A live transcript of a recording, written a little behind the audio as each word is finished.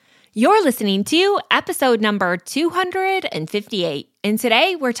You're listening to episode number 258, and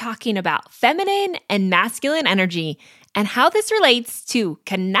today we're talking about feminine and masculine energy and how this relates to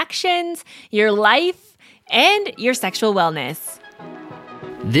connections, your life, and your sexual wellness.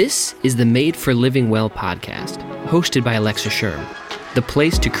 This is the Made for Living Well podcast, hosted by Alexa Sherm, the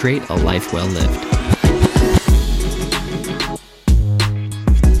place to create a life well lived.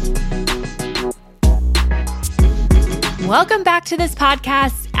 Welcome back to this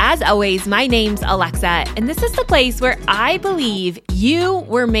podcast. As always, my name's Alexa, and this is the place where I believe you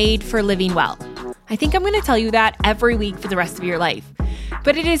were made for living well. I think I'm going to tell you that every week for the rest of your life.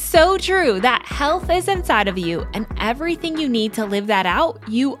 But it is so true that health is inside of you, and everything you need to live that out,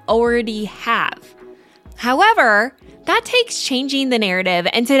 you already have. However, that takes changing the narrative,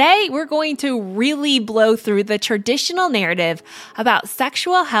 and today we're going to really blow through the traditional narrative about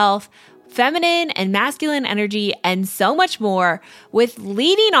sexual health, feminine and masculine energy, and so much more with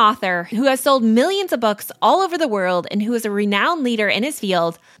leading author who has sold millions of books all over the world and who is a renowned leader in his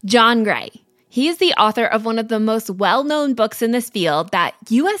field, John Gray. He is the author of one of the most well-known books in this field that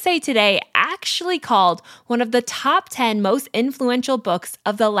USA Today actually called one of the top 10 most influential books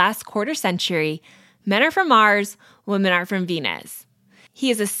of the last quarter century, Men Are From Mars, Women Are From Venus.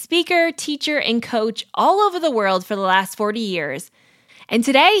 He is a speaker, teacher, and coach all over the world for the last 40 years. And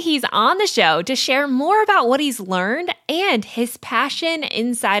today he's on the show to share more about what he's learned and his passion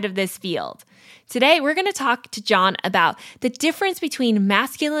inside of this field. Today, we're going to talk to John about the difference between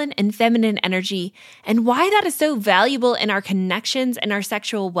masculine and feminine energy and why that is so valuable in our connections and our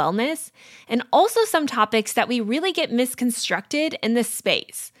sexual wellness, and also some topics that we really get misconstructed in this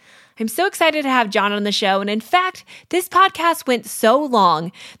space. I'm so excited to have John on the show, and in fact, this podcast went so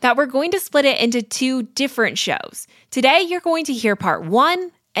long that we're going to split it into two different shows. Today, you're going to hear part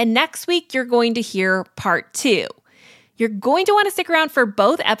 1, and next week, you're going to hear part 2. You're going to want to stick around for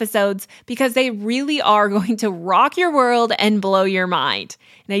both episodes because they really are going to rock your world and blow your mind.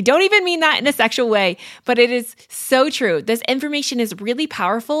 And I don't even mean that in a sexual way, but it is so true. This information is really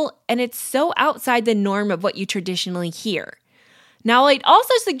powerful, and it's so outside the norm of what you traditionally hear. Now, I'd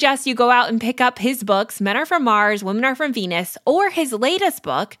also suggest you go out and pick up his books, Men Are From Mars, Women Are From Venus, or his latest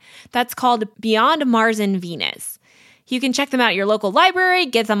book that's called Beyond Mars and Venus. You can check them out at your local library,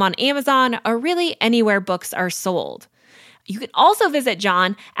 get them on Amazon, or really anywhere books are sold. You can also visit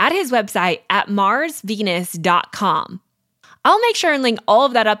John at his website at marsvenus.com. I'll make sure and link all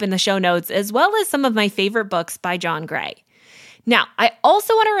of that up in the show notes, as well as some of my favorite books by John Gray. Now, I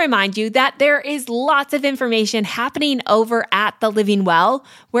also want to remind you that there is lots of information happening over at The Living Well,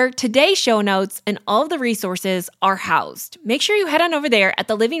 where today's show notes and all of the resources are housed. Make sure you head on over there at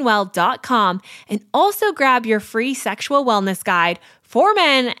thelivingwell.com and also grab your free sexual wellness guide for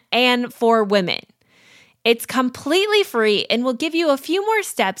men and for women. It's completely free and will give you a few more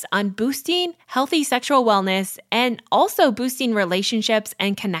steps on boosting healthy sexual wellness and also boosting relationships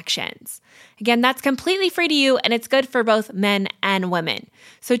and connections. Again, that's completely free to you, and it's good for both men and women.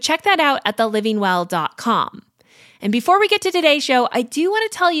 So check that out at thelivingwell.com. And before we get to today's show, I do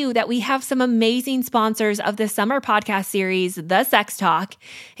want to tell you that we have some amazing sponsors of the summer podcast series, The Sex Talk,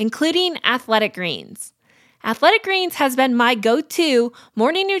 including Athletic Greens. Athletic Greens has been my go-to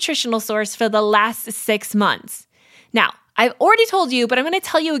morning nutritional source for the last 6 months. Now, I've already told you, but I'm going to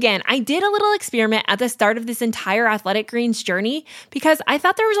tell you again, I did a little experiment at the start of this entire Athletic Greens journey because I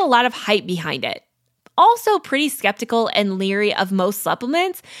thought there was a lot of hype behind it. Also pretty skeptical and leery of most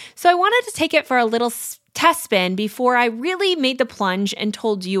supplements, so I wanted to take it for a little test spin before I really made the plunge and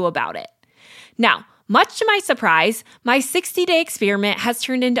told you about it. Now, much to my surprise, my 60-day experiment has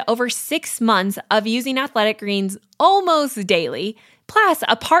turned into over 6 months of using Athletic Greens almost daily, plus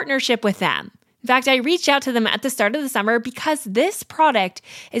a partnership with them. In fact, I reached out to them at the start of the summer because this product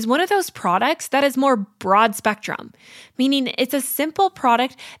is one of those products that is more broad spectrum, meaning it's a simple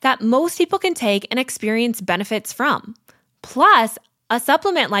product that most people can take and experience benefits from. Plus, a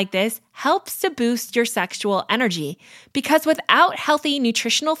supplement like this helps to boost your sexual energy because without healthy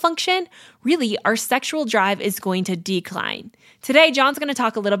nutritional function, really our sexual drive is going to decline. Today, John's going to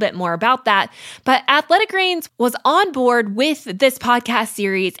talk a little bit more about that, but Athletic Greens was on board with this podcast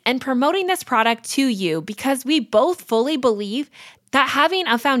series and promoting this product to you because we both fully believe that having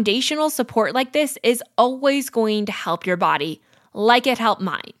a foundational support like this is always going to help your body, like it helped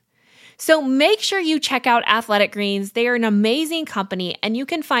mine. So make sure you check out Athletic Greens. They are an amazing company, and you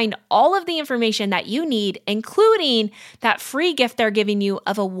can find all of the information that you need, including that free gift they're giving you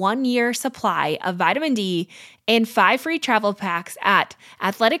of a 1-year supply of vitamin D and 5 free travel packs at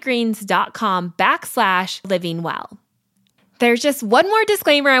athleticgreens.com/livingwell. There's just one more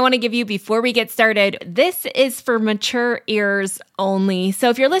disclaimer I want to give you before we get started. This is for mature ears only. So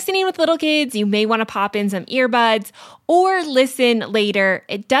if you're listening with little kids, you may want to pop in some earbuds or listen later.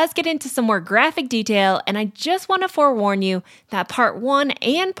 It does get into some more graphic detail, and I just want to forewarn you that part 1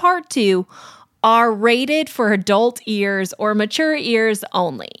 and part 2 are rated for adult ears or mature ears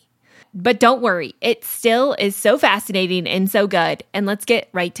only. But don't worry, it still is so fascinating and so good. And let's get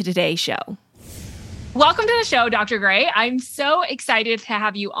right to today's show. Welcome to the show, Dr. Gray. I'm so excited to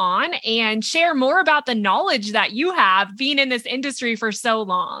have you on and share more about the knowledge that you have being in this industry for so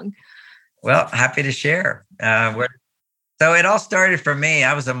long. Well, happy to share. So it all started for me.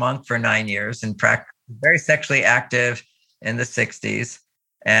 I was a monk for 9 years and very sexually active in the 60s.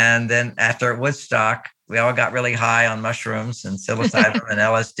 And then after Woodstock, we all got really high on mushrooms and psilocybin and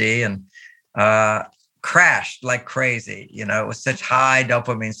LSD and crashed like crazy. You know, it was such high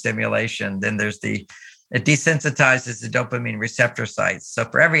dopamine stimulation. Then it desensitizes the dopamine receptor sites. So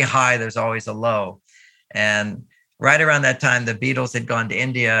for every high, there's always a low. And right around that time, the Beatles had gone to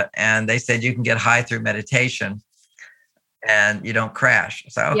India and they said, you can get high through meditation and you don't crash.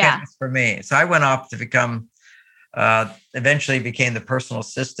 So, okay, that's for me. So I went off to eventually became the personal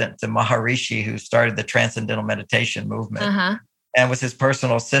assistant to Maharishi, who started the Transcendental Meditation movement. And was his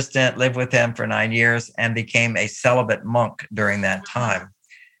personal assistant, lived with him for 9 years, and became a celibate monk during that time.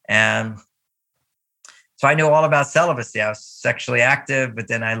 And so I knew all about celibacy. I was sexually active, but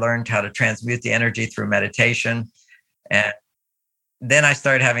then I learned how to transmute the energy through meditation. And then I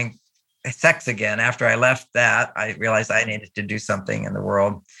started having sex again. After I left that, I realized I needed to do something in the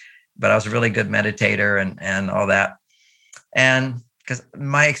world, but I was a really good meditator and all that. And because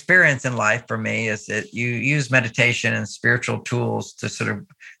my experience in life for me is that you use meditation and spiritual tools to sort of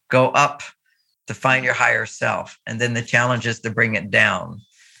go up to find your higher self. And then the challenge is to bring it down.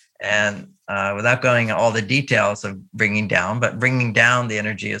 And without going into all the details of bringing down the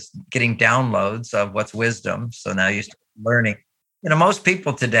energy is getting downloads of what's wisdom. So now you start learning. You know, most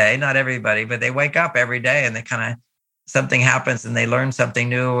people today, not everybody, but they wake up every day and they kind of something happens and they learn something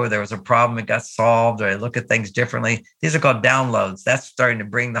new, or there was a problem, it got solved, or they look at things differently. These are called downloads. That's starting to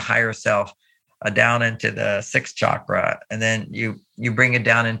bring the higher self down into the sixth chakra. And then you bring it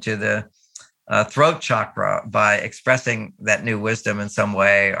down into the throat chakra by expressing that new wisdom in some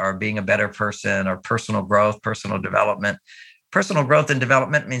way, or being a better person, or personal growth, personal development. Personal growth and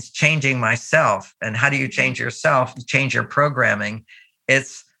development means changing myself. And how do you change yourself? You change your programming.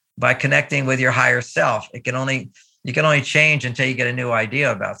 It's by connecting with your higher self. You can only change until you get a new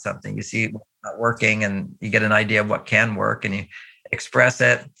idea about something. You see what's not working and you get an idea of what can work and you express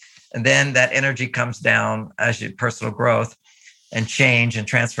it. And then that energy comes down as your personal growth and change and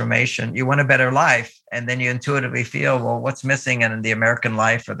transformation. You want a better life. And then you intuitively feel, well, what's missing in the American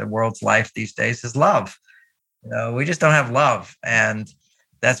life or the world's life these days is love. You know, we just don't have love. And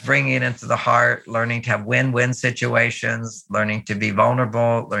that's bringing it into the heart, learning to have win-win situations, learning to be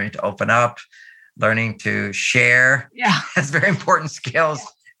vulnerable, learning to open up, learning to share. That's very important skills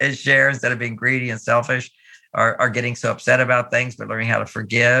is share instead of being greedy and selfish or getting so upset about things, but learning how to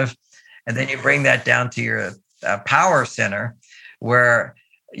forgive. And then you bring that down to your power center, where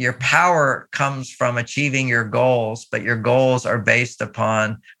your power comes from achieving your goals, but your goals are based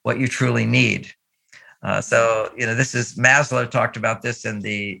upon what you truly need. So, you know, this is Maslow talked about this in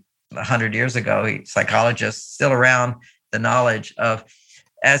 100 years ago, psychologist still around, the knowledge of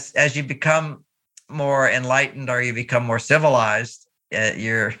as you become more enlightened or you become more civilized,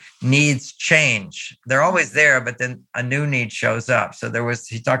 your needs change. They're always there, but then a new need shows up. So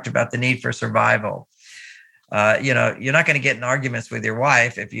he talked about the need for survival. You know, you're not going to get in arguments with your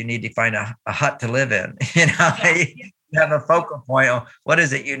wife if you need to find a hut to live in. You know, you have a focal point on what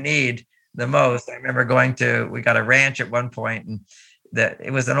is it you need the most. I remember we got a ranch at one point, and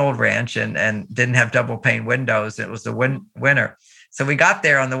it was an old ranch and didn't have double pane windows. It was the winter. So we got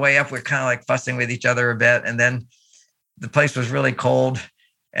there on the way up, we're kind of like fussing with each other a bit. And then the place was really cold.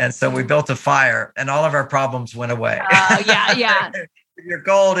 And so we built a fire and all of our problems went away. If you're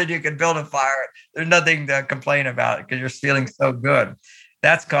cold and you can build a fire, there's nothing to complain about because you're feeling so good.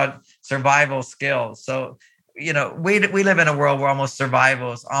 That's called survival skills. So, you know, we live in a world where almost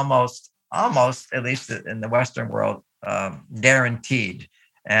survival is almost, at least in the Western world, guaranteed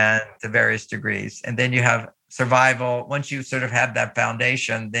and to various degrees. And then you have survival. Once you sort of have that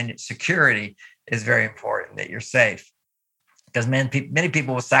foundation, then security is very important, that you're safe. Because many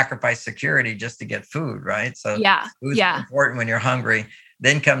people will sacrifice security just to get food, right? So food's important when you're hungry.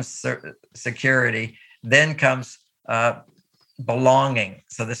 Then comes security. Then comes belonging.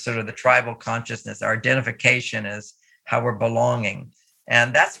 So this sort of the tribal consciousness, our identification is how we're belonging.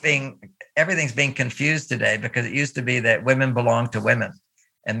 And that's everything's being confused today, because it used to be that women belong to women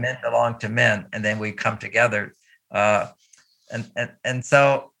and men belong to men, and then we come together. And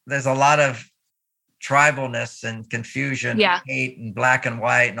so there's a lot of tribalness and confusion, hate and black and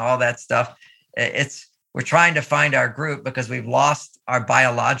white and all that stuff. We're trying to find our group because we've lost our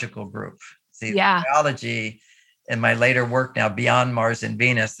biological group. See, biology in my later work now, Beyond Mars and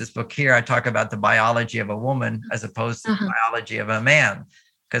Venus, this book here, I talk about the biology of a woman as opposed to the biology of a man.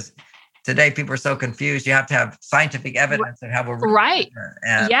 Because today people are so confused. You have to have scientific evidence of how we're right.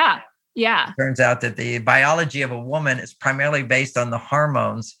 And it turns out that the biology of a woman is primarily based on the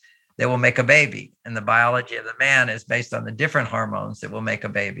hormones that will make a baby. And the biology of the man is based on the different hormones that will make a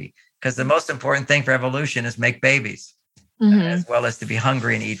baby. Because the most important thing for evolution is make babies, as well as to be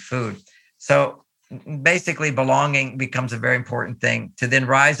hungry and eat food. So basically belonging becomes a very important thing to then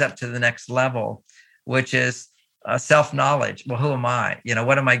rise up to the next level, which is self-knowledge. Well, who am I?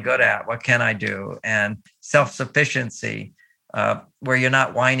 What am I good at? What can I do? And self-sufficiency, where you're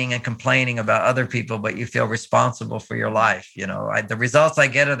not whining and complaining about other people, but you feel responsible for your life. The results I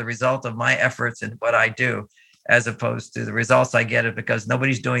get are the result of my efforts and what I do, as opposed to the results I get it because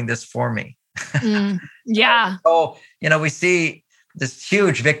nobody's doing this for me. So, we see this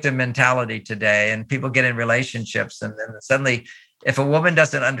huge victim mentality today, and people get in relationships, and then suddenly, if a woman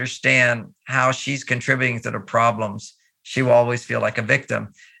doesn't understand how she's contributing to the problems, she will always feel like a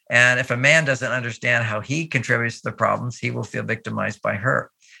victim. And if a man doesn't understand how he contributes to the problems, he will feel victimized by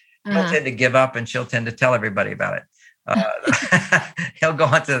her. He'll tend to give up, and she'll tend to tell everybody about it. He'll go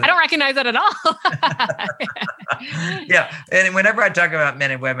on to... I don't recognize that at all. And whenever I talk about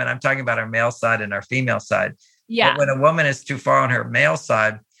men and women, I'm talking about our male side and our female side. Yeah. But when a woman is too far on her male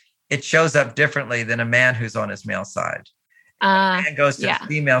side, it shows up differently than a man who's on his male side. A man goes to his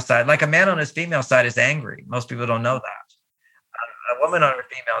female side. Like a man on his female side is angry. Most people don't know that. A woman on her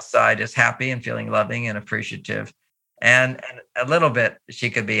female side is happy and feeling loving and appreciative. And a little bit, she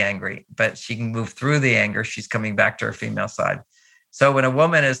could be angry, but she can move through the anger. She's coming back to her female side. So when a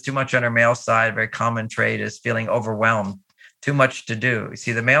woman is too much on her male side, a very common trait is feeling overwhelmed, too much to do. You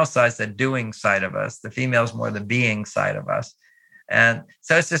see, the male side is the doing side of us. The female is more the being side of us. And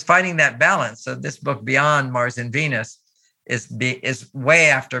so it's just finding that balance. So this book, Beyond Mars and Venus, is way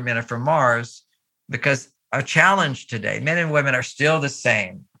after Men Are From Mars, because our challenge today, men and women are still the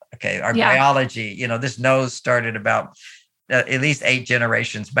same. Okay, our biology, this nose started about at least 8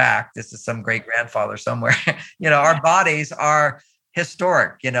 generations back. This is some great grandfather somewhere. Our bodies are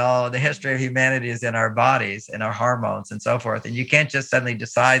historic. The history of humanity is in our bodies and our hormones and so forth. And you can't just suddenly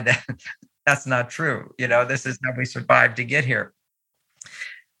decide that that's not true. This is how we survived to get here.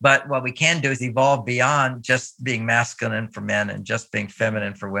 But what we can do is evolve beyond just being masculine for men and just being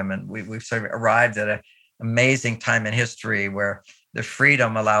feminine for women. We've sort of arrived at an amazing time in history where the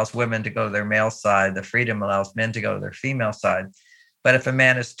freedom allows women to go to their male side. The freedom allows men to go to their female side. But if a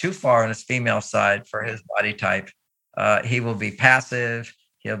man is too far on his female side for his body type, he will be passive.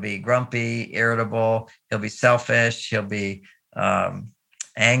 He'll be grumpy, irritable. He'll be selfish. He'll be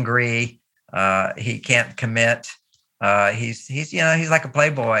angry. He can't commit. He's like a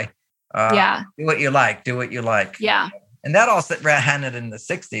playboy. Do what you like. Do what you like. Yeah. And that all happened in the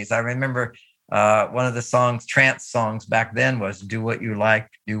 60s. I remember one of the trance songs back then was "Do What You Like,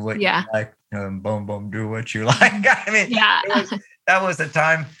 Do What You Like, boom, boom, do what you like." I mean, that was a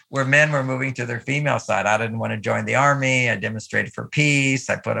time where men were moving to their female side. I didn't want to join the army. I demonstrated for peace.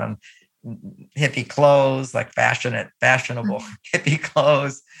 I put on hippie clothes, like fashionable hippie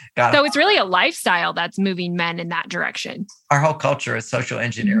clothes. So it's really a lifestyle that's moving men in that direction. Our whole culture is social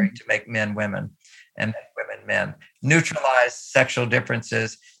engineering to make men women and women men. Neutralize sexual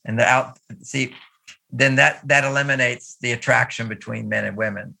differences and then that eliminates the attraction between men and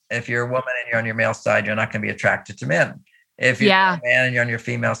women. If you're a woman and you're on your male side, you're not going to be attracted to men. If you're a man and you're on your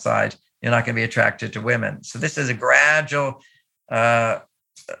female side, you're not going to be attracted to women. So this is a gradual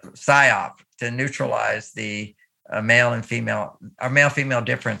psyop to neutralize the male-female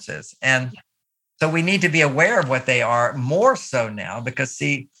differences. And so we need to be aware of what they are more so now, because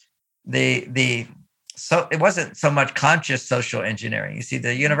so it wasn't so much conscious social engineering. You see,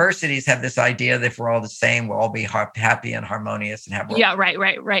 the universities have this idea that if we're all the same, we'll all be happy and harmonious and have. Right.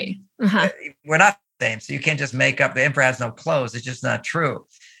 Uh-huh. We're not the same. So you can't just make up the emperor has no clothes. It's just not true.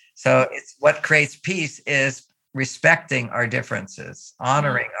 So it's what creates peace is respecting our differences,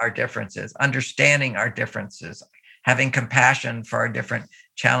 honoring our differences, understanding our differences, having compassion for our different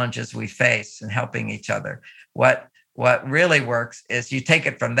challenges we face and helping each other. What really works is you take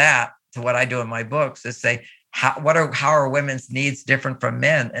it from that to what I do in my books is say, how are women's needs different from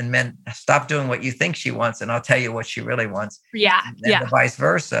men? And men, stop doing what you think she wants, and I'll tell you what she really wants. And the vice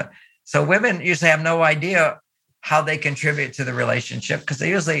versa. So women usually have no idea how they contribute to the relationship because they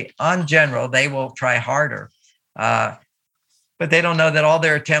usually, on general, they will try harder. But they don't know that all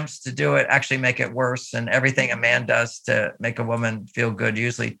their attempts to do it actually make it worse. And everything a man does to make a woman feel good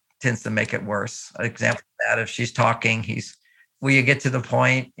usually tends to make it worse. An example of that, if she's talking, will you get to the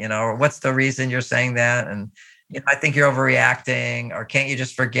point, or what's the reason you're saying that? And I think you're overreacting, or can't you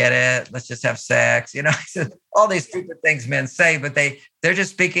just forget it? Let's just have sex. All these stupid things men say, but they're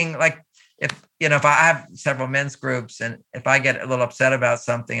just speaking like, if I have several men's groups and if I get a little upset about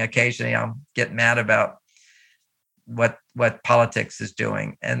something, occasionally I'll get mad about what politics is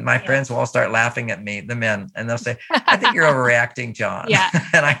doing. And my friends will all start laughing at me, the men, and they'll say, I think you're overreacting, John. Yeah.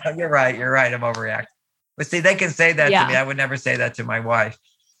 And I go, you're right. I'm overreacting. But see, they can say that to me. I would never say that to my wife.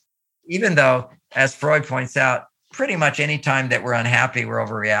 Even though, as Freud points out, pretty much any time that we're unhappy, we're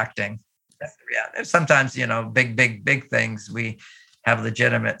overreacting. There's sometimes, big things. We have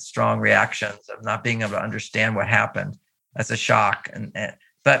legitimate, strong reactions of not being able to understand what happened. That's a shock.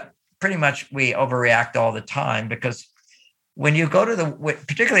 But pretty much we overreact all the time because when you go to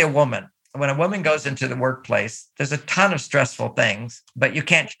particularly a woman, when a woman goes into the workplace, there's a ton of stressful things, but you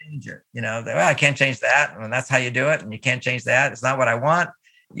can't change it. I can't change that. And that's how you do it. And you can't change that. It's not what I want.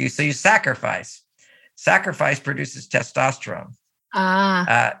 So you sacrifice. Sacrifice produces testosterone.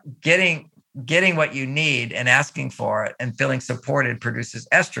 Getting what you need and asking for it and feeling supported produces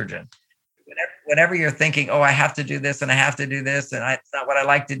estrogen. Whenever you're thinking, I have to do this and I have to do this, and it's not what I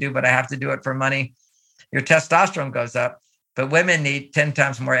like to do, but I have to do it for money, your testosterone goes up. But women need 10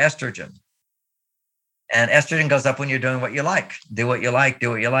 times more estrogen. And estrogen goes up when you're doing what you like. Do what you like,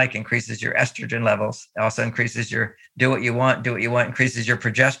 increases your estrogen levels. Also increases your do what you want, increases your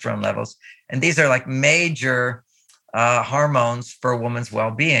progesterone levels. And these are like major hormones for a woman's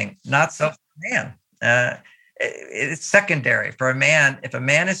well-being, not so for a man. It's secondary for a man. If a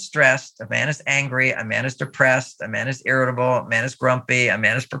man is stressed, a man is angry, a man is depressed, a man is irritable, a man is grumpy, a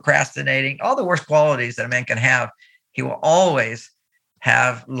man is procrastinating, all the worst qualities that a man can have, he will always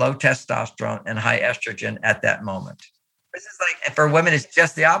have low testosterone and high estrogen at that moment. This is like, for women, it's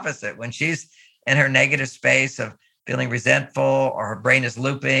just the opposite. When she's in her negative space of feeling resentful, or her brain is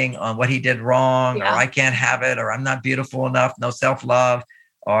looping on what he did wrong, or I can't have it, or I'm not beautiful enough, no self-love,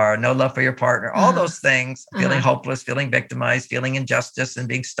 or no love for your partner, all those things, feeling hopeless, feeling victimized, feeling injustice, and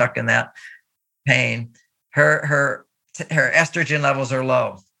being stuck in that pain, her estrogen levels are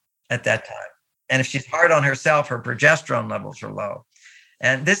low at that time. And if she's hard on herself, her progesterone levels are low.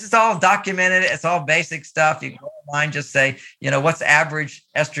 And this is all documented. It's all basic stuff. You can go online, just say, what's average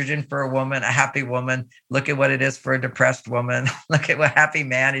estrogen for a woman, a happy woman? Look at what it is for a depressed woman. Look at what happy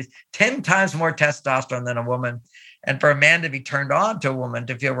man is. 10 times more testosterone than a woman. And for a man to be turned on to a woman,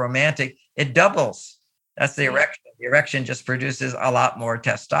 to feel romantic, it doubles. That's the erection. The erection just produces a lot more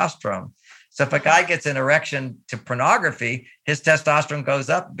testosterone. So if a guy gets an erection to pornography, his testosterone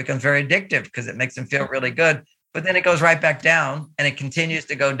goes up, becomes very addictive because it makes him feel really good. But then it goes right back down, and it continues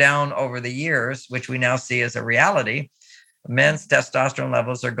to go down over the years, which we now see as a reality. Men's testosterone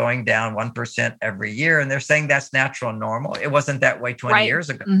levels are going down 1% every year, and they're saying that's natural and normal. It wasn't that way 20 years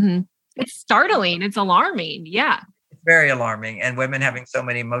ago. Mm-hmm. It's startling. It's alarming. Yeah. It's very alarming. And women having so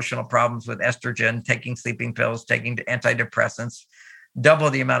many emotional problems with estrogen, taking sleeping pills, taking antidepressants, double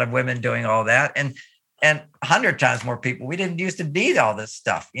the amount of women doing all that. And 100 times more people. We didn't used to need all this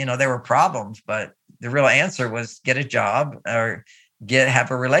stuff. There were problems, but the real answer was get a job or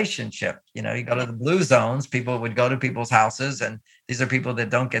have a relationship. You go to the blue zones, people would go to people's houses, and these are people that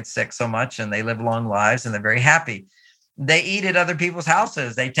don't get sick so much, and they live long lives, and they're very happy. They eat at other people's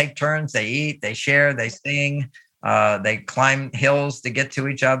houses. They take turns, they eat, they share, they sing, they climb hills to get to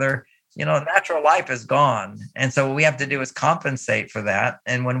each other. Natural life is gone. And so what we have to do is compensate for that.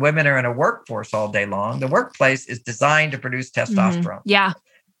 And when women are in a workforce all day long, the workplace is designed to produce testosterone. Mm-hmm. Yeah.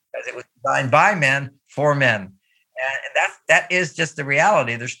 Because it was designed by men for men. And that is just the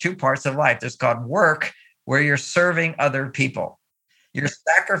reality. There's two parts of life. There's called work, where you're serving other people. You're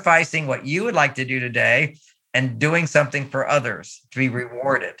sacrificing what you would like to do today and doing something for others to be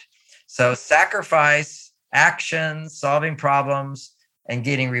rewarded. So sacrifice, action, solving problems, and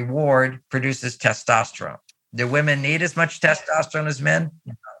getting reward produces testosterone. Do women need as much testosterone as men?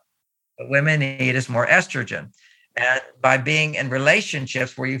 No. But women need is more estrogen. And by being in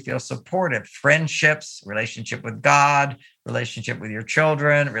relationships where you feel supported, friendships, relationship with God, relationship with your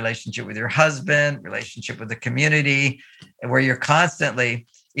children, relationship with your husband, relationship with the community, and where you're constantly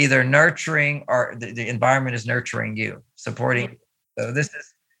either nurturing or the environment is nurturing you, supporting. So this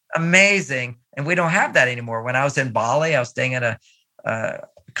is amazing. And we don't have that anymore. When I was in Bali, I was staying at a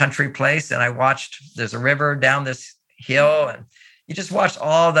country place, and I watched, there's a river down this hill, and You just watch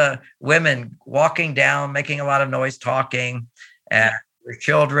all the women walking down, making a lot of noise, talking, and their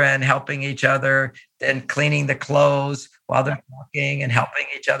children helping each other, then cleaning the clothes while they're talking and helping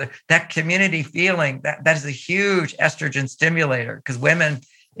each other. That community feeling, that is a huge estrogen stimulator, because women,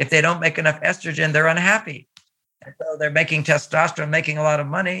 if they don't make enough estrogen, they're unhappy. And so they're making testosterone, making a lot of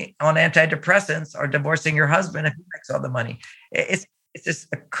money on antidepressants, or divorcing your husband if he makes all the money. It's just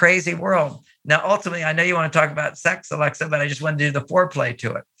a crazy world. Now, ultimately, I know you want to talk about sex, Alexa, but I just want to do the foreplay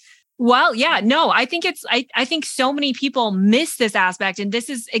to it. Well, yeah, no, I think I think so many people miss this aspect. And this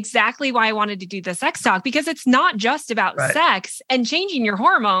is exactly why I wanted to do the sex talk, because it's not just about sex, and changing your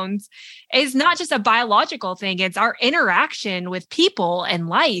hormones is not just a biological thing. It's our interaction with people and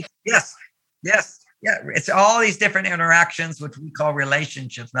life. Yes. Yeah. It's all these different interactions, which we call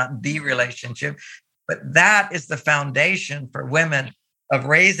relationships, not the relationship. But that is the foundation for women of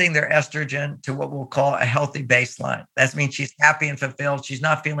raising their estrogen to what we'll call a healthy baseline. That means she's happy and fulfilled. She's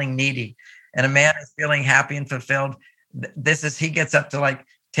not feeling needy. And a man is feeling happy and fulfilled. He gets up to like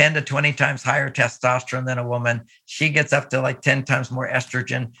 10 to 20 times higher testosterone than a woman. She gets up to like 10 times more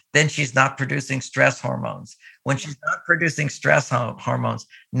estrogen. Then she's not producing stress hormones. When she's not producing stress hormones,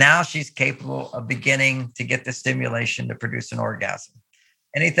 now she's capable of beginning to get the stimulation to produce an orgasm.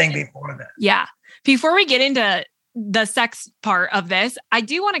 Anything before that? Yeah. Before we get into the sex part of this, I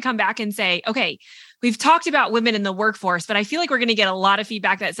do want to come back and say, okay, we've talked about women in the workforce, but I feel like we're going to get a lot of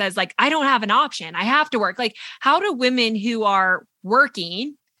feedback that says, like, I don't have an option. I have to work. Like, how do women who are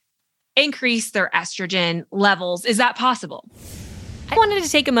working increase their estrogen levels? Is that possible? I wanted to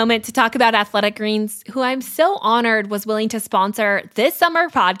take a moment to talk about Athletic Greens, who I'm so honored was willing to sponsor this summer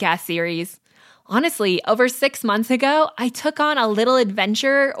podcast series. Honestly, over 6 months ago, I took on a little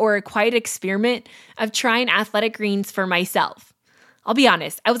adventure, or a quiet experiment, of trying Athletic Greens for myself. I'll be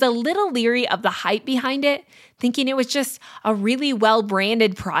honest, I was a little leery of the hype behind it, thinking it was just a really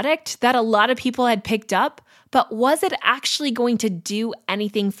well-branded product that a lot of people had picked up, but was it actually going to do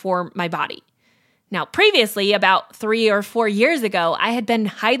anything for my body? Now, previously, about 3 or 4 years ago, I had been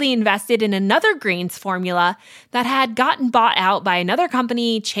highly invested in another greens formula that had gotten bought out by another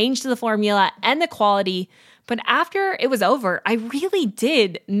company, changed the formula and the quality. But after it was over, I really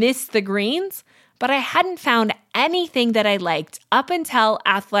did miss the greens, but I hadn't found anything that I liked up until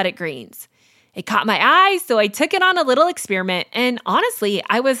Athletic Greens. It caught my eye, so I took it on a little experiment, and honestly,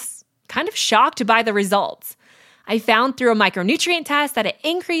 I was kind of shocked by the results. I found through a micronutrient test that it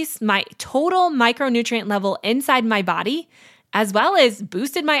increased my total micronutrient level inside my body, as well as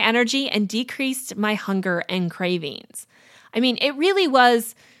boosted my energy and decreased my hunger and cravings. I mean, it really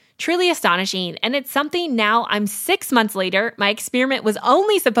was truly astonishing. And it's something now I'm 6 months later. My experiment was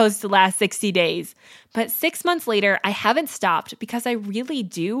only supposed to last 60 days. But 6 months later, I haven't stopped, because I really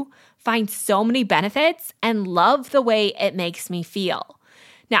do find so many benefits and love the way it makes me feel.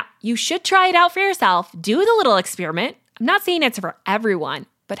 Now, you should try it out for yourself. Do the little experiment. I'm not saying it's for everyone,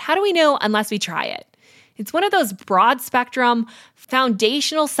 but how do we know unless we try it? It's one of those broad spectrum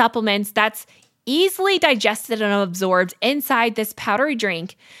foundational supplements that's easily digested and absorbed inside this powdery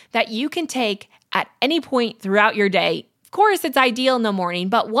drink that you can take at any point throughout your day. Of course, it's ideal in the morning,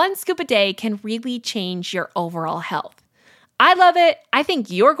 but 1 scoop a day can really change your overall health. I love it. I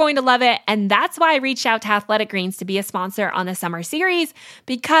think you're going to love it. And that's why I reached out to Athletic Greens to be a sponsor on the summer series,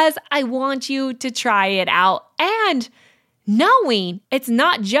 because I want you to try it out. And knowing it's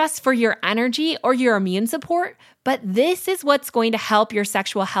not just for your energy or your immune support, but this is what's going to help your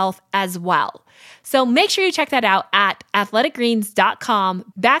sexual health as well. So make sure you check that out at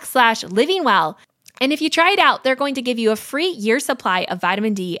athleticgreens.com/livingwell. And if you try it out, they're going to give you a free year supply of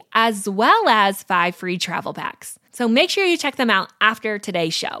vitamin D, as well as 5 free travel packs. So make sure you check them out after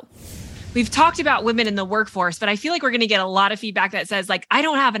today's show. We've talked about women in the workforce, but I feel like we're going to get a lot of feedback that says, like, I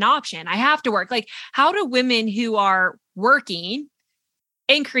don't have an option. I have to work. Like, how do women who are working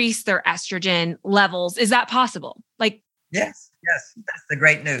increase their estrogen levels? Is that possible? Like, Yes. That's the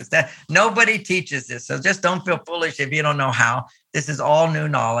great news. That nobody teaches this. So just don't feel foolish if you don't know how. This is all new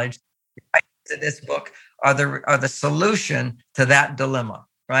knowledge. This book are the solution to that dilemma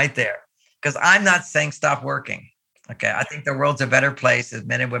right there. Because I'm not saying stop working. Okay. I think the world's a better place as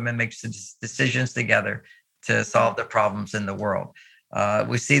men and women make decisions together to solve the problems in the world.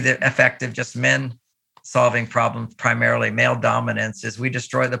 We see the effect of just men solving problems, primarily male dominance, is we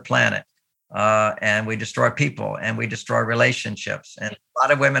destroy the planet. And we destroy people, and we destroy relationships. And a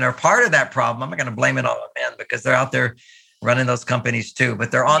lot of women are part of that problem. I'm not going to blame it on the men, because they're out there running those companies too,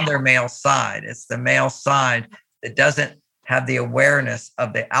 but they're on their male side. It's the male side that doesn't have the awareness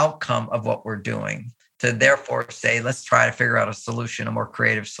of the outcome of what we're doing to therefore say, let's try to figure out a solution, a more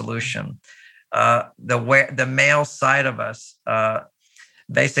creative solution. the male side of us.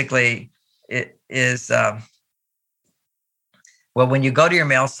 Basically, it is well, when you go to your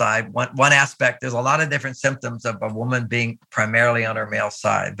male side, one aspect, there's a lot of different symptoms of a woman being primarily on her male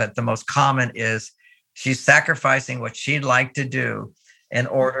side, but the most common is she's sacrificing what she'd like to do in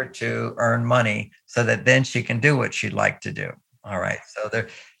order to earn money so that then she can do what she'd like to do. All right. So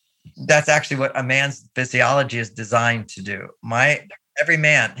that's actually what a man's physiology is designed to do. Every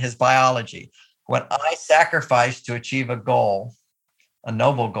man, his biology, when I sacrifice to achieve a goal, a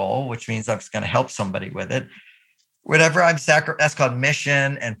noble goal, which means I'm going to help somebody with it, whatever that's called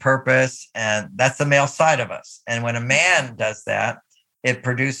mission and purpose. And that's the male side of us. And when a man does that, it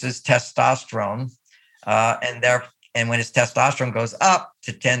produces testosterone. And when his testosterone goes up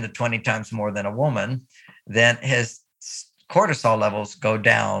to 10 to 20 times more than a woman, then his cortisol levels go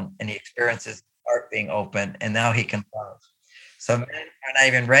down and he experiences heart being open, and now he can love. So men are not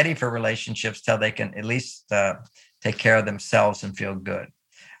even ready for relationships till they can at least take care of themselves and feel good.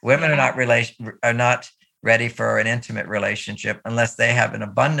 Women are not ready for an intimate relationship unless they have an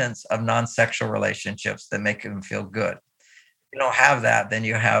abundance of non-sexual relationships that make them feel good. If you don't have that, then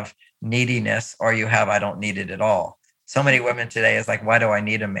you have neediness, or you have I don't need it at all. So many women today is like, why do I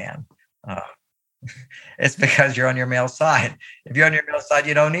need a man? It's because you're on your male side. If you're on your male side,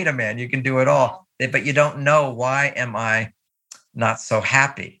 you don't need a man. You can do it all. But you don't know, why am I not so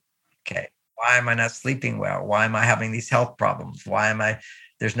happy? Okay. Why am I not sleeping well? Why am I having these health problems?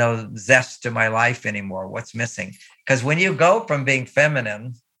 There's no zest to my life anymore. What's missing? Because when you go from being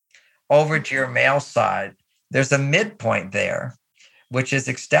feminine over to your male side, there's a midpoint there, which is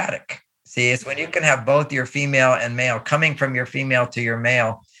ecstatic. See, it's when you can have both your female and male. Coming from your female to your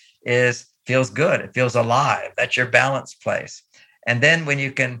male feels good. It feels alive. That's your balance place. And then when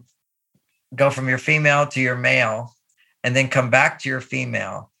you can go from your female to your male and then come back to your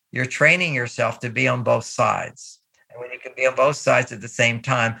female, you're training yourself to be on both sides. And when you can be on both sides at the same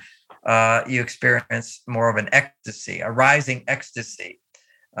time, you experience more of an ecstasy, a rising ecstasy.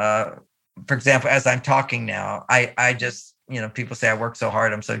 For example, as I'm talking now, I just, people say I work so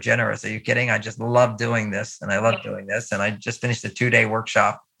hard, I'm so generous. Are you kidding? I just love doing this, and I love doing this. And I just finished a 2-day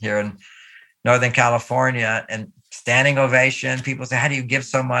workshop here in Northern California, and standing ovation. People say, how do you give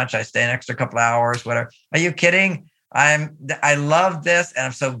so much? I stay an extra couple hours, whatever. Are you kidding? I love this, and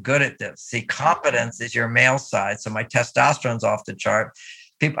I'm so good at this. See, competence is your male side. So my testosterone's off the chart.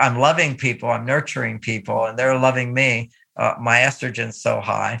 I'm loving people, I'm nurturing people, and they're loving me. My estrogen's so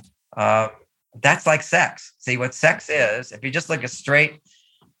high. That's like sex. See, what sex is, if you just look at straight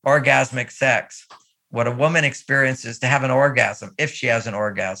orgasmic sex, what a woman experiences to have an orgasm, if she has an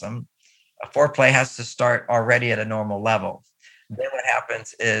orgasm, a foreplay has to start already at a normal level. Then what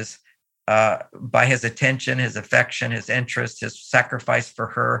happens is, by his attention, his affection, his interest, his sacrifice for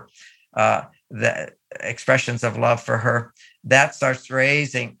her, the expressions of love for her, that starts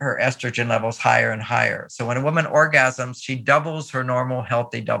raising her estrogen levels higher and higher. So when a woman orgasms, she doubles her normal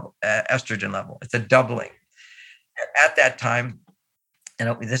healthy estrogen level. It's a doubling. At that time,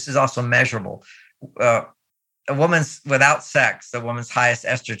 and this is also measurable, a woman's without sex, the woman's highest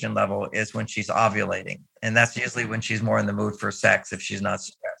estrogen level is when she's ovulating. And that's usually when she's more in the mood for sex, if she's not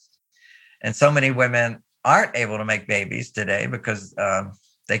stressed. And so many women aren't able to make babies today because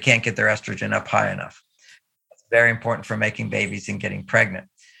they can't get their estrogen up high enough. It's very important for making babies and getting pregnant.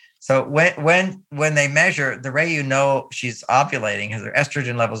 So when they measure, the way you know she's ovulating is her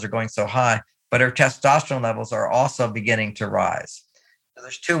estrogen levels are going so high, but her testosterone levels are also beginning to rise. So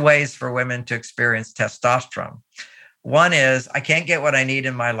there's 2 ways for women to experience testosterone. One is, I can't get what I need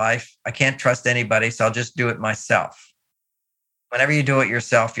in my life. I can't trust anybody, so I'll just do it myself. Whenever you do it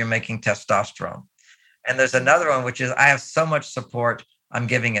yourself, you're making testosterone. And there's another one, which is, I have so much support, I'm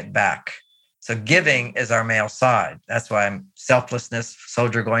giving it back. So giving is our male side. That's why I'm selflessness,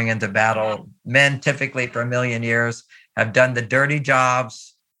 soldier going into battle. Men typically for 1 million years have done the dirty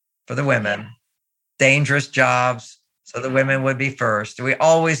jobs for the women, dangerous jobs, so the women would be first. We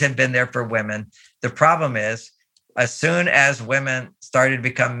always have been there for women. The problem is, as soon as women started to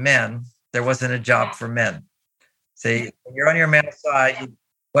become men, there wasn't a job for men. See, when you're on your male side,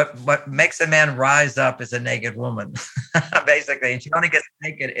 what makes a man rise up is a naked woman, basically. And she only gets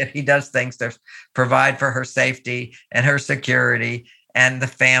naked if he does things to provide for her safety and her security and the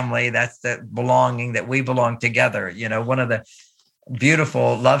family. That's the belonging, that we belong together. One of the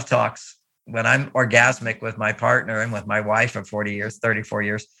beautiful love talks when I'm orgasmic with my partner and with my wife of 34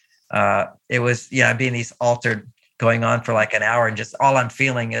 years, it was, being these altered going on for like an hour, and just all I'm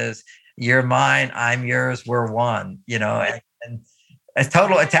feeling is, you're mine, I'm yours, we're one, and a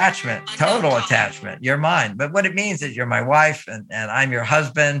total attachment, you're mine. But what it means is you're my wife and I'm your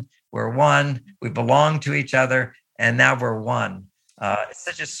husband. We're one. We belong to each other. And now we're one. It's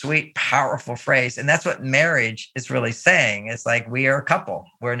such a sweet, powerful phrase. And that's what marriage is really saying. It's like, we are a couple.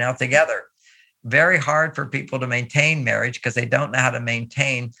 We're now together. Very hard for people to maintain marriage because they don't know how to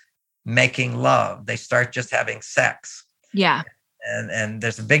maintain making love. They start just having sex. Yeah. And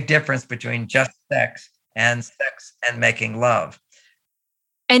there's a big difference between just sex and making love.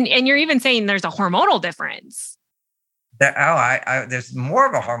 And you're even saying there's a hormonal difference. There's more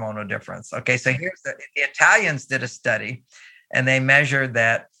of a hormonal difference. Okay, so here's the Italians did a study, and they measured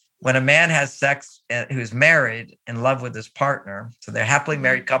that when a man has sex who's married, in love with his partner, so they're happily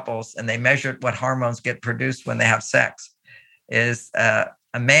married couples, and they measured what hormones get produced when they have sex, is a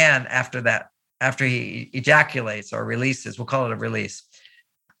man after he ejaculates or releases, we'll call it a release.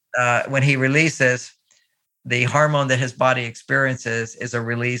 When he releases, the hormone that his body experiences is a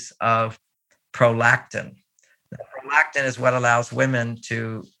release of prolactin. Prolactin is what allows women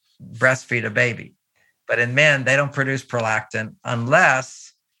to breastfeed a baby. But in men, they don't produce prolactin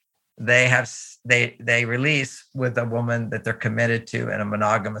unless they release with a woman that they're committed to in a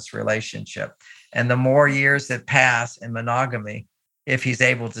monogamous relationship. And the more years that pass in monogamy, if he's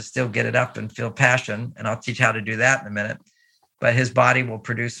able to still get it up and feel passion, and I'll teach how to do that in a minute, but his body will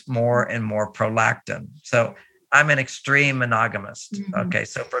produce more and more prolactin. So I'm an extreme monogamist. Mm-hmm. Okay.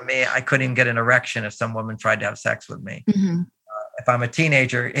 So for me, I couldn't even get an erection if some woman tried to have sex with me. Mm-hmm. If I'm a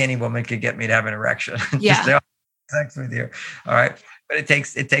teenager, any woman could get me to have an erection. Yeah. Just have sex with you. All right. But it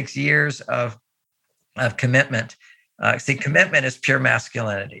takes years of commitment. Commitment is pure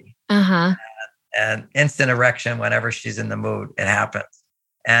masculinity. Uh-huh. And instant erection whenever she's in the mood, it happens.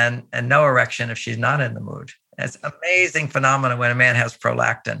 And no erection if she's not in the mood. It's an amazing phenomenon when a man has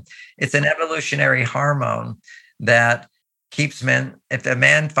prolactin. It's an evolutionary hormone that keeps men. If a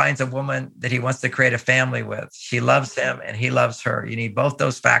man finds a woman that he wants to create a family with, she loves him and he loves her. You need both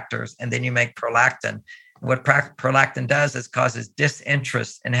those factors, and then you make prolactin. What prolactin does is causes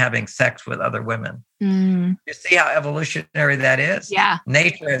disinterest in having sex with other women. Mm. You see how evolutionary that is? Yeah.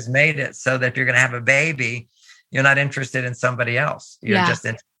 Nature has made it so that if you're going to have a baby, you're not interested in somebody else. You're just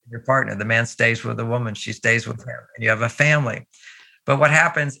interested in your partner. The man stays with the woman. She stays with him. And you have a family. But what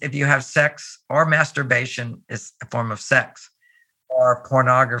happens if you have sex, or masturbation is a form of sex, or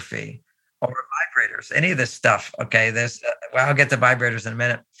pornography, or vibrators, any of this stuff? Okay, I'll get to vibrators in a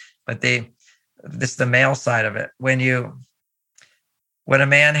minute, but this is the male side of it. When a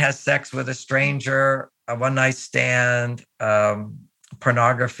man has sex with a stranger, a one-night stand,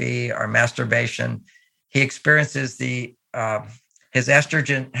 pornography, or masturbation, he experiences his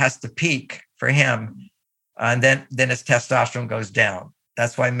estrogen has to peak for him, and then his testosterone goes down.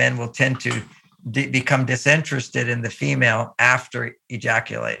 That's why men will tend to become disinterested in the female after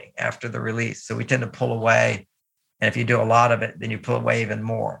ejaculating, after the release. So we tend to pull away, and if you do a lot of it, then you pull away even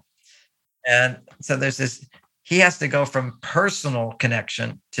more. And so there's this. He has to go from personal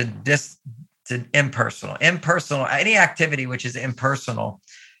connection to impersonal. Impersonal, any activity which is impersonal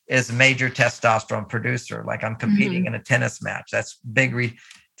is a major testosterone producer. Like I'm competing in a tennis match. That's big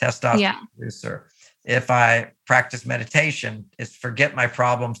testosterone producer. If I practice meditation, it's forget my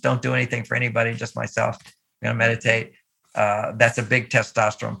problems. Don't do anything for anybody, just myself. I'm going to meditate. That's a big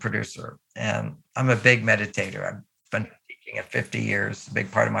testosterone producer. And I'm a big meditator. I've been teaching it 50 years, a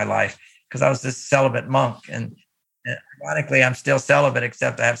big part of my life, because I was this celibate monk. And ironically, I'm still celibate,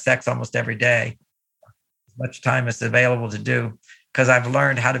 except I have sex almost every day. As much time as available to do, because I've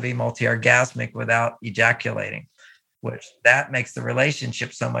learned how to be multi-orgasmic without ejaculating, which that makes the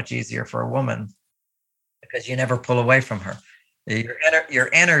relationship so much easier for a woman, because you never pull away from her. Your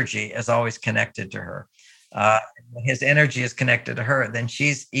energy is always connected to her. When his energy is connected to her, then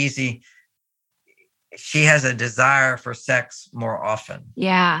she's easy. She has a desire for sex more often.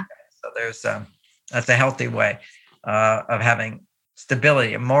 Yeah. So that's a healthy way of having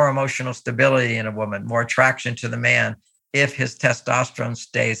stability, more emotional stability in a woman, more attraction to the man if his testosterone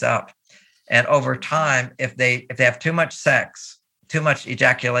stays up. And over time, if they have too much sex, too much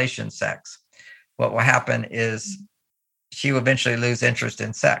ejaculation sex, what will happen is she will eventually lose interest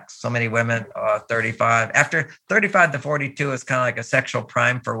in sex. So many women, 35, after 35 to 42 is kind of like a sexual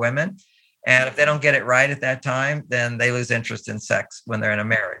prime for women. And if they don't get it right at that time, then they lose interest in sex when they're in a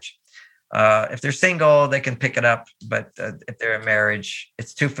marriage. If they're single, they can pick it up. But if they're in marriage,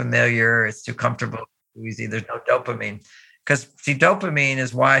 it's too familiar, it's too comfortable, too easy. There's no dopamine. Because see, dopamine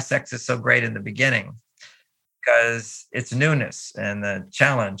is why sex is so great in the beginning, because it's newness and the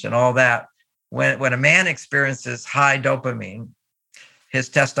challenge and all that. When a man experiences high dopamine, his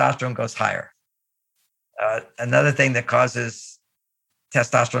testosterone goes higher. Another thing that causes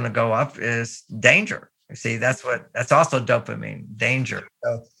testosterone to go up is danger. You see, that's also dopamine, danger.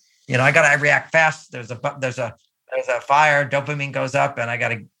 So I react fast. There's a fire, dopamine goes up,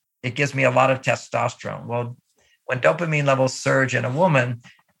 and it gives me a lot of testosterone. Well, when dopamine levels surge in a woman,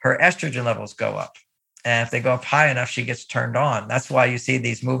 her estrogen levels go up. And if they go up high enough, she gets turned on. That's why you see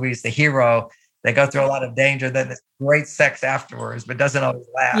these movies, the hero, they go through a lot of danger, then there's great sex afterwards, but doesn't always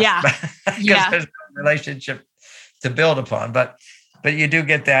last. Yeah. Because there's no relationship to build upon. But you do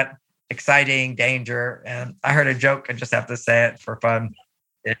get that exciting danger. And I heard a joke, I just have to say it for fun.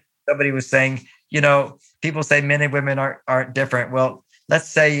 Somebody was saying, people say men and women aren't different. Well, let's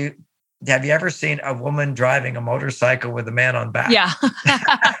say have you ever seen a woman driving a motorcycle with a man on back? Yeah.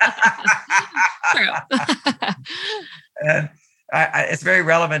 True. And it's very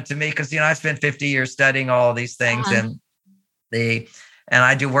relevant to me because, I spent 50 years studying all these things, and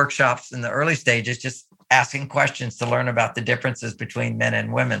I do workshops in the early stages, just asking questions to learn about the differences between men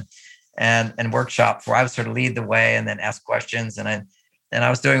and women, and workshops where I would sort of lead the way and then ask questions. And I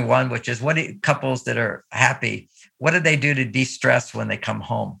was doing one, which is couples that are happy, what do they do to de-stress when they come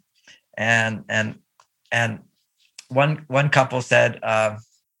home? And one couple said,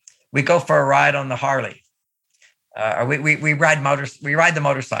 we go for a ride on the Harley. Or we ride the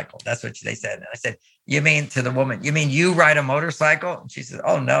motorcycle. That's what they said. And I said, you mean to the woman, you mean you ride a motorcycle? And she said,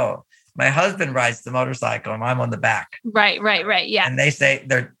 oh no, my husband rides the motorcycle and I'm on the back. Right. Yeah. And they say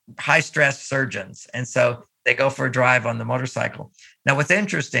they're high stress surgeons. And so they go for a drive on the motorcycle. Now, what's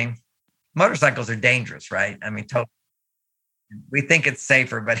interesting, motorcycles are dangerous, right? I mean, totally. We think it's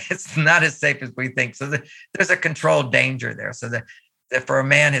safer, but it's not as safe as we think. So there's a controlled danger there. So that for a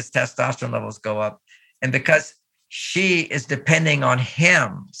man, his testosterone levels go up. And because she is depending on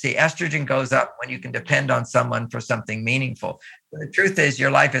him, see, estrogen goes up when you can depend on someone for something meaningful. But the truth is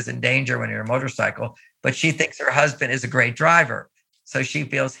your life is in danger when you're a motorcycle, but she thinks her husband is a great driver. So she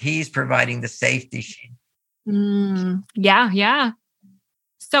feels he's providing the safety she needs. Yeah.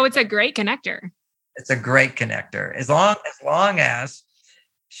 So it's a great connector. It's a great connector. As long as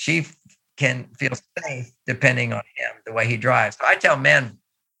she can feel safe depending on him, the way he drives. So I tell men,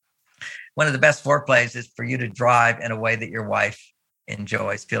 one of the best foreplays is for you to drive in a way that your wife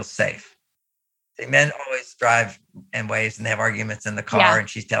enjoys, feels safe. See, men always drive in ways and they have arguments in the car, and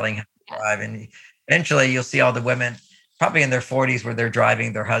she's telling him to drive. And eventually you'll see all the women probably in their 40s where they're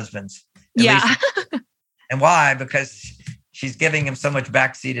driving their husbands. And why? Because she's giving him so much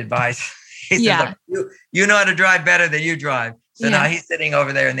backseat advice. He says, look, you know how to drive better than you drive. So now he's sitting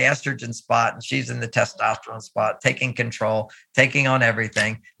over there in the estrogen spot and she's in the testosterone spot, taking control, taking on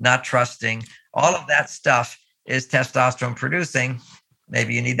everything, not trusting. All of that stuff is testosterone producing.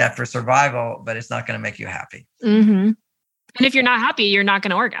 Maybe you need that for survival, but it's not going to make you happy. Mm-hmm. And if you're not happy, you're not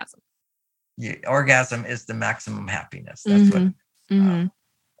going to orgasm. Orgasm is the maximum happiness. That's what.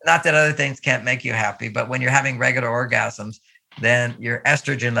 Not that other things can't make you happy, but when you're having regular orgasms, then your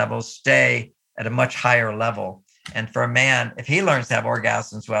estrogen levels stay at a much higher level. And for a man, if he learns to have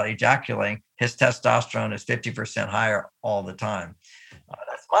orgasms while ejaculating, his testosterone is 50% higher all the time.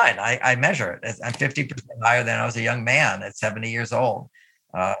 That's mine. I measure it. I'm 50% higher than I was a young man at 70 years old.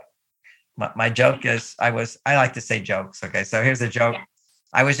 My joke is I like to say jokes. Okay. So here's a joke.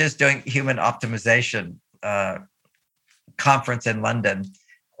 I was just doing human optimization conference in London.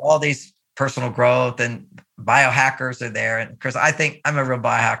 All these personal growth and biohackers are there. And of course, I think I'm a real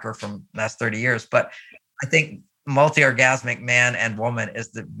biohacker from the last 30 years, but I think multi-orgasmic man and woman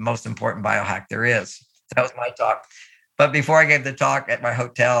is the most important biohack there is. So that was my talk. But before I gave the talk at my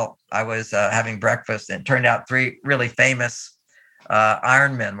hotel, I was having breakfast, and it turned out 3 really famous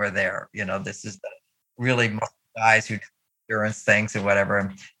Ironmen were there. This is the really guys who do endurance things and whatever.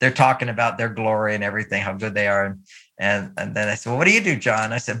 And they're talking about their glory and everything, how good they are. And then I said, well, what do you do,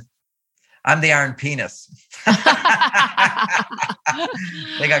 John? I said, I'm the iron penis. They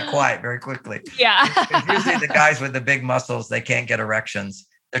got quiet very quickly. Yeah. Usually the guys with the big muscles, they can't get erections.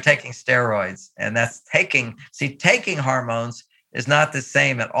 They're taking steroids. And that's taking hormones is not the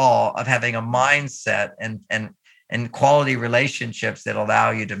same at all of having a mindset and quality relationships that allow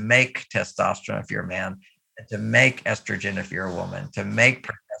you to make testosterone if you're a man, and to make estrogen if you're a woman, to make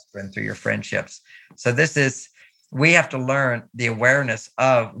progesterone through your friendships. So we have to learn the awareness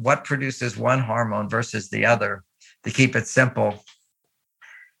of what produces one hormone versus the other, to keep it simple.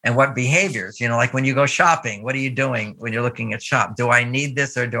 And what behaviors, like when you go shopping, what are you doing when you're looking at shop? Do I need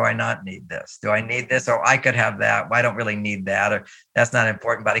this or do I not need this? Do I need this or I could have that? Well, I don't really need that, or that's not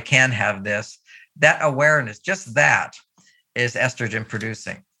important, but I can have this. That awareness, just that, is estrogen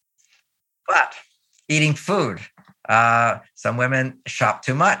producing. But eating food, some women shop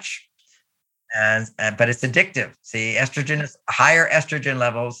too much. But it's addictive. See, higher estrogen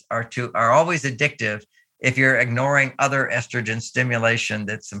levels are always addictive if you're ignoring other estrogen stimulation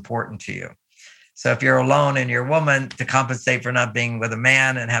that's important to you. So if you're alone and you're a woman, to compensate for not being with a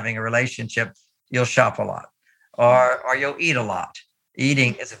man and having a relationship, you'll shop a lot, or you'll eat a lot.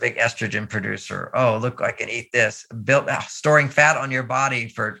 Eating is a big estrogen producer. Oh, look, I can eat this. Storing fat on your body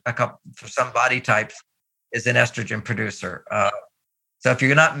for some body types is an estrogen producer. So if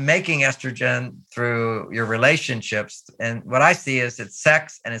you're not making estrogen through your relationships, and what I see is it's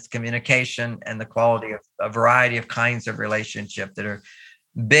sex and it's communication and the quality of a variety of kinds of relationship that are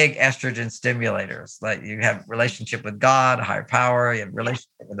big estrogen stimulators. Like you have relationship with God, a higher power, you have relationship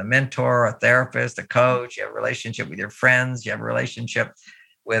with a mentor, a therapist, a coach, you have a relationship with your friends, you have a relationship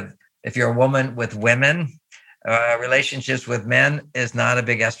with, if you're a woman, with women. Relationships with men is not a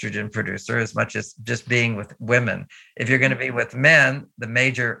big estrogen producer as much as just being with women. If you're going to be with men, the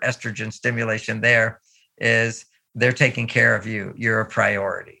major estrogen stimulation there is they're taking care of you. You're a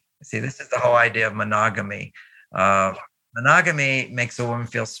priority. See, this is the whole idea of monogamy. Monogamy makes a woman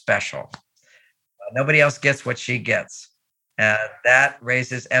feel special. Nobody else gets what she gets. And that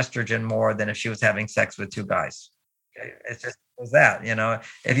raises estrogen more than if she was having sex with two guys. Okay? It's just that,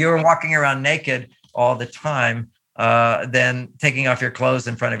 if you were walking around naked all the time, then taking off your clothes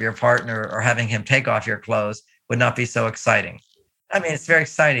in front of your partner or having him take off your clothes would not be so exciting. I mean, it's very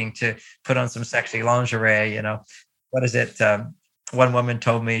exciting to put on some sexy lingerie, What is it? One woman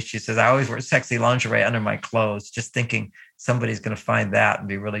told me, she says, I always wear sexy lingerie under my clothes, just thinking somebody's going to find that and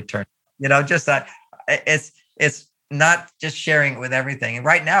be really turned. Just that it's not just sharing it with everything. And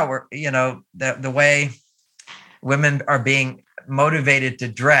right now we're, the way women are being motivated to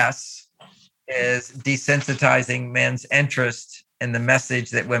dress is desensitizing men's interest in the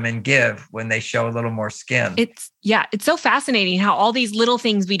message that women give when they show a little more skin. It's so fascinating how all these little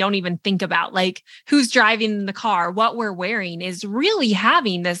things we don't even think about, like who's driving the car, what we're wearing, is really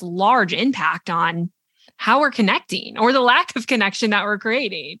having this large impact on how we're connecting or the lack of connection that we're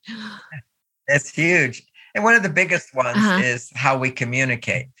creating. It's huge. And one of the biggest ones is how we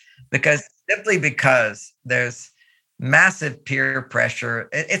communicate, because there's massive peer pressure.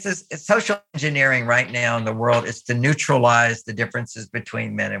 It's social engineering right now in the world. It's to neutralize the differences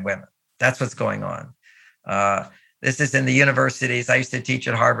between men and women. That's what's going on. This is in the universities. I used to teach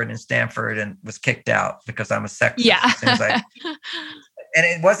at Harvard and Stanford and was kicked out because I'm a sexist. Yeah. And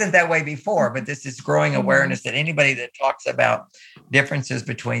it wasn't that way before, but this is growing awareness that anybody that talks about differences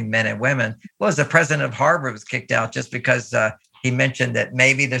between men and women, as the president of Harvard was kicked out just because he mentioned that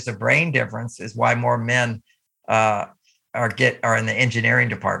maybe there's a brain difference is why more men are in the engineering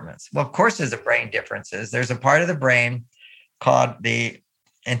departments. Well, of course, there's a brain differences. There's a part of the brain called the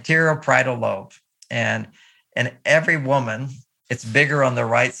anterior parietal lobe, and every woman, it's bigger on the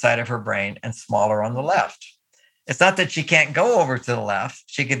right side of her brain and smaller on the left. It's not that she can't go over to the left.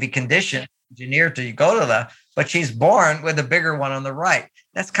 She could be conditioned, engineered to go to the left, but she's born with a bigger one on the right.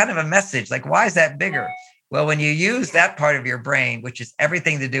 That's kind of a message. Like, why is that bigger? Well, when you use that part of your brain, which is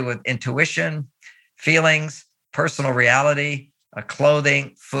everything to do with intuition, feelings, personal reality,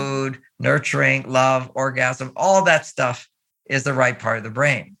 clothing, food, nurturing, love, orgasm, all that stuff is the right part of the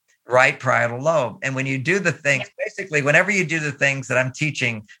brain, right parietal lobe. And when you do the things, basically, whenever you do the things that I'm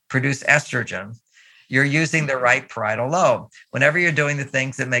teaching produce estrogen, you're using the right parietal lobe. Whenever you're doing the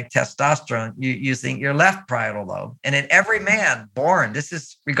things that make testosterone, you're using your left parietal lobe. And in every man born, this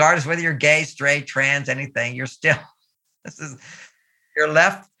is regardless whether you're gay, straight, trans, anything, this is your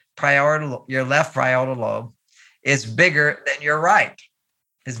left parietal lobe is bigger than your right.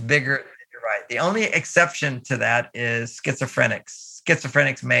 Is bigger than your right. The only exception to that is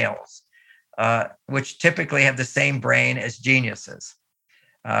schizophrenics males, which typically have the same brain as geniuses.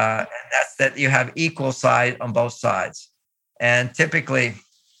 And that's that you have equal size on both sides. And typically,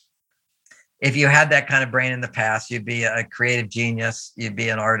 if you had that kind of brain in the past, you'd be a creative genius, you'd be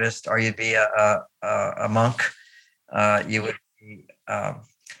an artist, or you'd be a monk. You would be,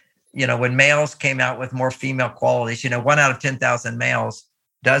 when males came out with more female qualities, 1 out of 10,000 males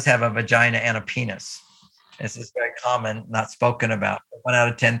does have a vagina and a penis. This is very common, not spoken about. 1 out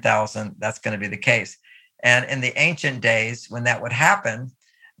of 10,000, that's going to be the case. And in the ancient days, when that would happen,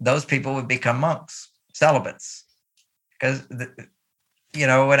 those people would become monks, celibates. Because,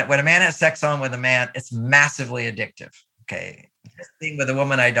 when a man has sex with a man, it's massively addictive. Okay. Just being with a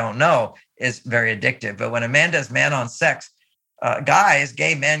woman I don't know is very addictive. But when a man does man-on sex,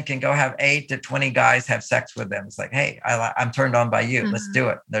 gay men can go have 8 to 20 guys have sex with them. It's like, hey, I'm turned on by you. Let's do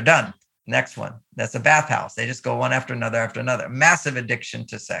it. They're done. Next one. That's a bathhouse. They just go one after another. Massive addiction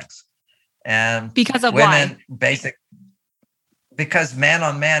to sex. And because of women, because man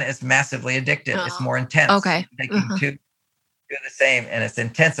on man is massively addictive. It's more intense. Okay. Taking two do the same, and it's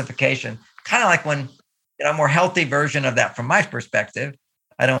intensification. Kind of like when more healthy version of that from my perspective.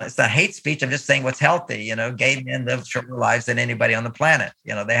 It's not hate speech. I'm just saying what's healthy. Gay men live shorter lives than anybody on the planet.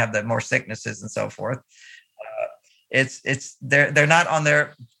 They have the more sicknesses and so forth. They're not on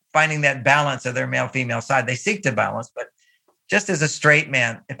their finding that balance of their male-female side. They seek to balance, but just as a straight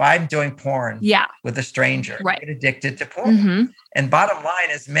man, if I'm doing porn with a stranger, I get addicted to porn. Mm-hmm. And bottom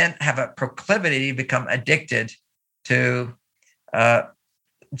line is men have a proclivity to become addicted to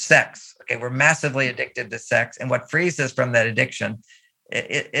sex. Okay, we're massively addicted to sex. And what frees us from that addiction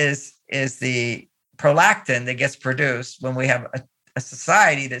is the prolactin that gets produced when we have a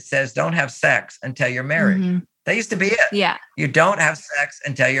society that says don't have sex until you're married. Mm-hmm. That used to be it. Yeah. You don't have sex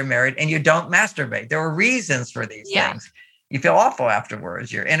until you're married, and you don't masturbate. There were reasons for these things. You feel awful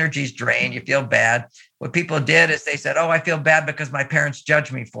afterwards. Your energy's drained. You feel bad. What people did is they said, I feel bad because my parents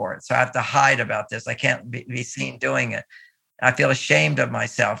judge me for it. So I have to hide about this. I can't be seen doing it. I feel ashamed of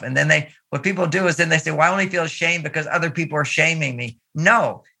myself. And then what people do is then they say, I only feel ashamed because other people are shaming me.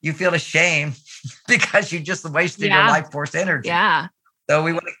 No, you feel ashamed because you just wasted your life force energy. Yeah. So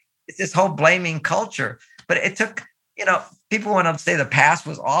it's this whole blaming culture. But it took, people want to say the past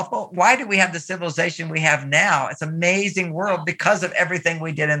was awful. Why do we have the civilization we have now? It's an amazing world because of everything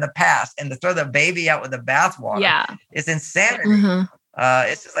we did in the past. And to throw the baby out with the bathwater is insanity. Mm-hmm.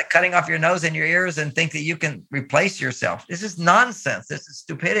 It's just like cutting off your nose and your ears and think that you can replace yourself. This is nonsense. This is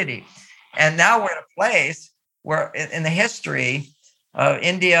stupidity. And now we're in a place where in the history of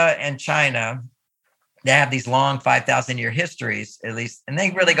India and China, they have these long 5,000-year histories, at least, and they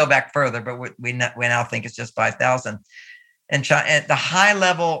really go back further, but we now think it's just 5,000. And the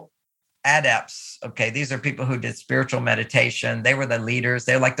high-level adepts, okay, these are people who did spiritual meditation. They were the leaders.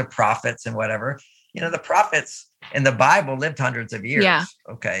 They're like the prophets and whatever. The prophets in the Bible lived hundreds of years,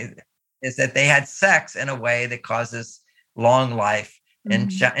 okay, is that they had sex in a way that causes long life.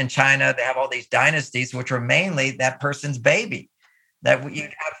 Mm-hmm. In China, they have all these dynasties, which were mainly that person's baby, that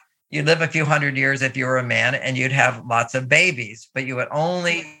you'd live a few hundred years if you were a man, and you'd have lots of babies, but you would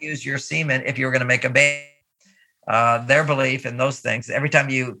only use your semen if you were going to make a baby. Their belief in those things, every time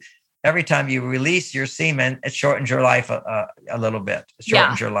you release your semen, it shortens your life a little bit. It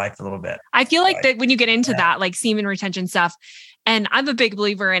shortens your life a little bit. I feel like that when you get into that, like semen retention stuff, and I'm a big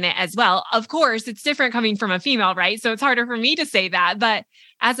believer in it as well. Of course, it's different coming from a female, right? So it's harder for me to say that. But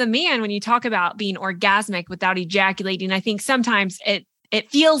as a man, when you talk about being orgasmic without ejaculating, I think sometimes it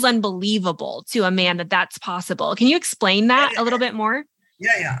feels unbelievable to a man that that's possible. Can you explain that a little bit more?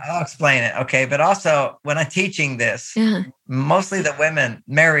 Yeah, I'll explain it. Okay. But also when I'm teaching this, mostly the women,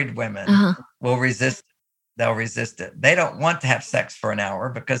 married women, will resist it. They'll resist it. They don't want to have sex for an hour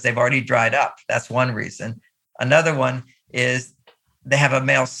because they've already dried up. That's one reason. Another one is they have a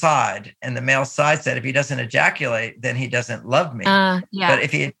male side, and the male side said, if he doesn't ejaculate, then he doesn't love me. But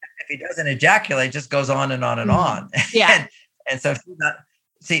if he doesn't ejaculate, it just goes on and on and on. Yeah. And so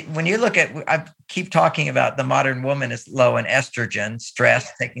when you look at, I keep talking about the modern woman is low in estrogen,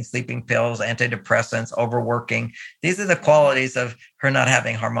 stress, taking sleeping pills, antidepressants, overworking. These are the qualities of her not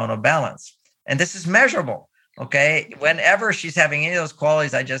having hormonal balance. And this is measurable. Okay. Whenever she's having any of those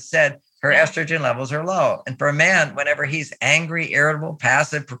qualities I just said, her estrogen levels are low. And for a man, whenever he's angry, irritable,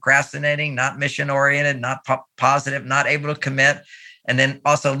 passive, procrastinating, not mission-oriented, not positive, not able to commit, and then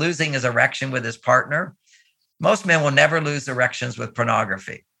also losing his erection with his partner, most men will never lose erections with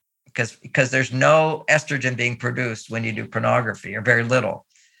pornography because there's no estrogen being produced when you do pornography, or very little.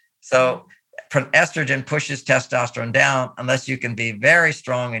 So estrogen pushes testosterone down unless you can be very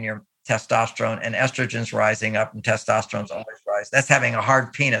strong in your testosterone, and estrogen's rising up and testosterone's always rising. That's having a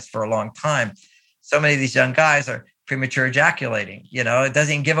hard penis for a long time. So many of these young guys are premature ejaculating. It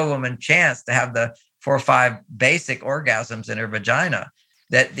doesn't even give a woman a chance to have the 4 or 5 basic orgasms in her vagina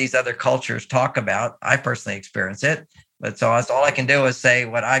that these other cultures talk about. I personally experience it. But so that's all I can do is say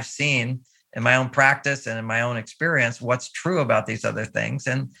what I've seen in my own practice and in my own experience, what's true about these other things.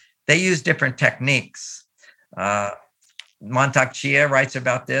 And they use different techniques. Mantak Chia writes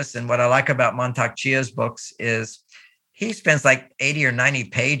about this. And what I like about Mantak Chia's books is he spends like 80 or 90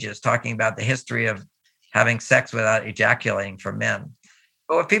 pages talking about the history of having sex without ejaculating for men.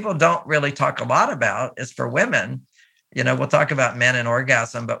 But what people don't really talk a lot about is for women. We'll talk about men and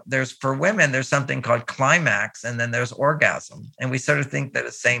orgasm, but for women, there's something called climax, and then there's orgasm. And we sort of think they're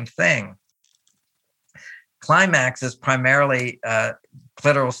the same thing. Climax is primarily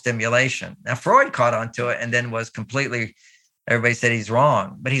clitoral stimulation. Now, Freud caught onto it and then everybody said he's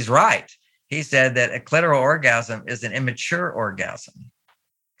wrong, but he's right. He said that a clitoral orgasm is an immature orgasm.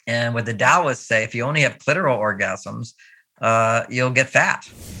 And what the Taoists say, if you only have clitoral orgasms, you'll get fat.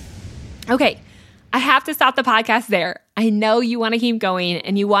 Okay. I have to stop the podcast there. I know you want to keep going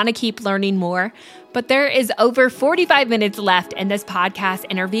and you want to keep learning more, but there is over 45 minutes left in this podcast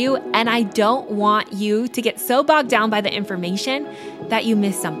interview, and I don't want you to get so bogged down by the information that you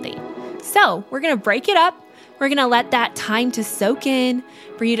miss something. So we're going to break it up. We're going to let that time to soak in,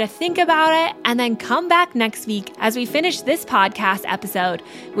 for you to think about it, and then come back next week as we finish this podcast episode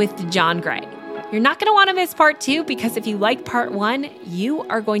with John Gray. You're not going to want to miss part 2, because if you like part 1, you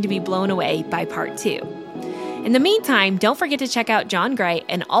are going to be blown away by part 2. In the meantime, don't forget to check out John Gray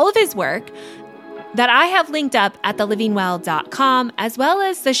and all of his work that I have linked up at thelivingwell.com, as well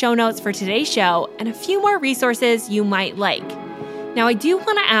as the show notes for today's show and a few more resources you might like. Now, I do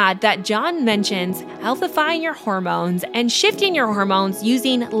want to add that John mentions healthifying your hormones and shifting your hormones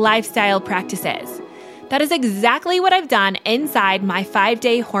using lifestyle practices. That is exactly what I've done inside my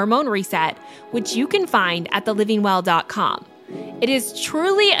 5-day hormone reset, which you can find at thelivingwell.com. It is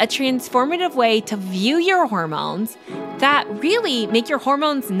truly a transformative way to view your hormones that really make your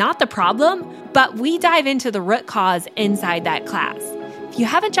hormones not the problem, but we dive into the root cause inside that class. If you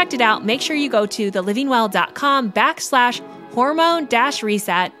haven't checked it out, make sure you go to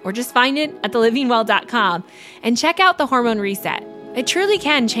thelivingwell.com/hormone-reset, or just find it at thelivingwell.com and check out the hormone reset. It truly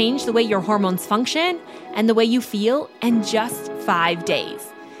can change the way your hormones function and the way you feel in just 5 days.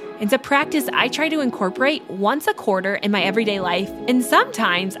 It's a practice I try to incorporate once a quarter in my everyday life, and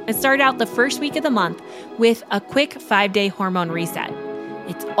sometimes I start out the first week of the month with a quick 5-day hormone reset.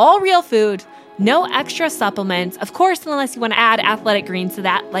 It's all real food, no extra supplements, of course, unless you want to add athletic greens to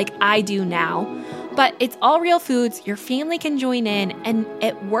that like I do now. But it's all real foods, your family can join in, and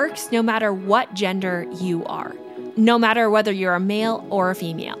it works no matter what gender you are, no matter whether you're a male or a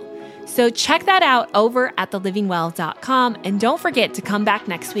female. So check that out over at thelivingwell.com, and don't forget to come back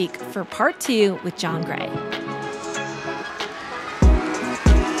next week for part 2 with John Gray.